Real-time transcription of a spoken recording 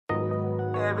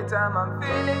Every time I'm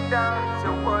feeling down, it's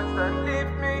your words that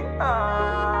lift me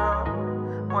up.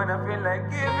 When I feel like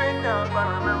giving up,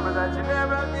 I remember that you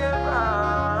never give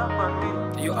up on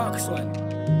me. You ask one.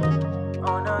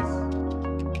 On us.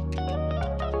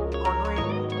 On we.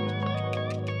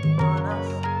 On us.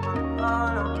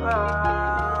 On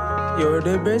us. You're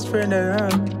the best friend I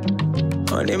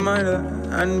have. Only mother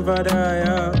and father I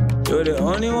have. You're the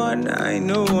only one I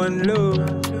know and love.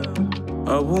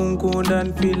 I won't go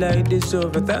and feel like this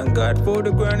over. Thank God for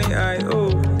the granny I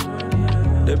owe.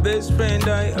 The best friend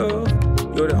I owe.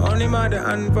 You're the only mother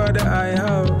and father I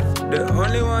have. The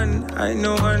only one I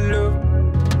know and love.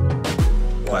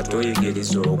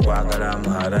 Watoyigiriza okwagala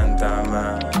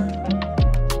muharantama.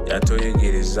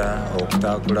 Yatoyigiriza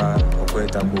okutakula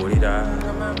okwetakulira.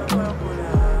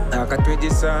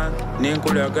 Akatwegesa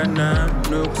n'enkolagana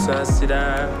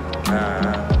n'okusaasira.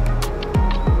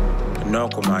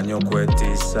 N'okumanya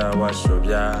okwetiisa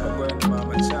wasobya.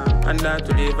 And not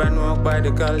to live and walk by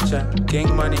the culture.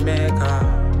 King money maker,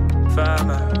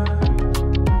 farmer.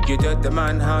 You taught the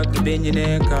man how to be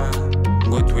Neka.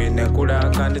 Good way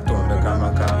nekula kandi tombe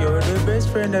kamaka. You're the best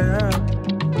friend I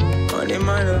have. Only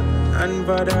mother and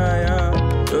father I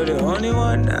have. You're the only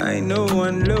one I know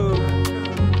and love.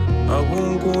 I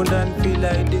won't go and feel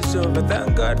like this over.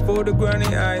 Thank God for the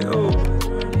granny I owe.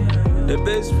 The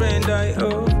best friend I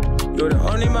owe. You're the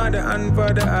only mother and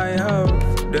father I have.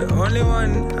 The only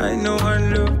one I know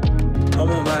and love. I'm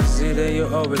a man, say that you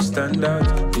always stand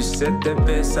out. You set the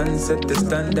pace and set the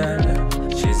standard.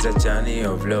 She's a journey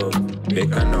of love,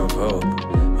 beacon of hope.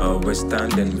 Always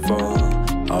standing for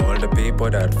all the people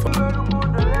that fall.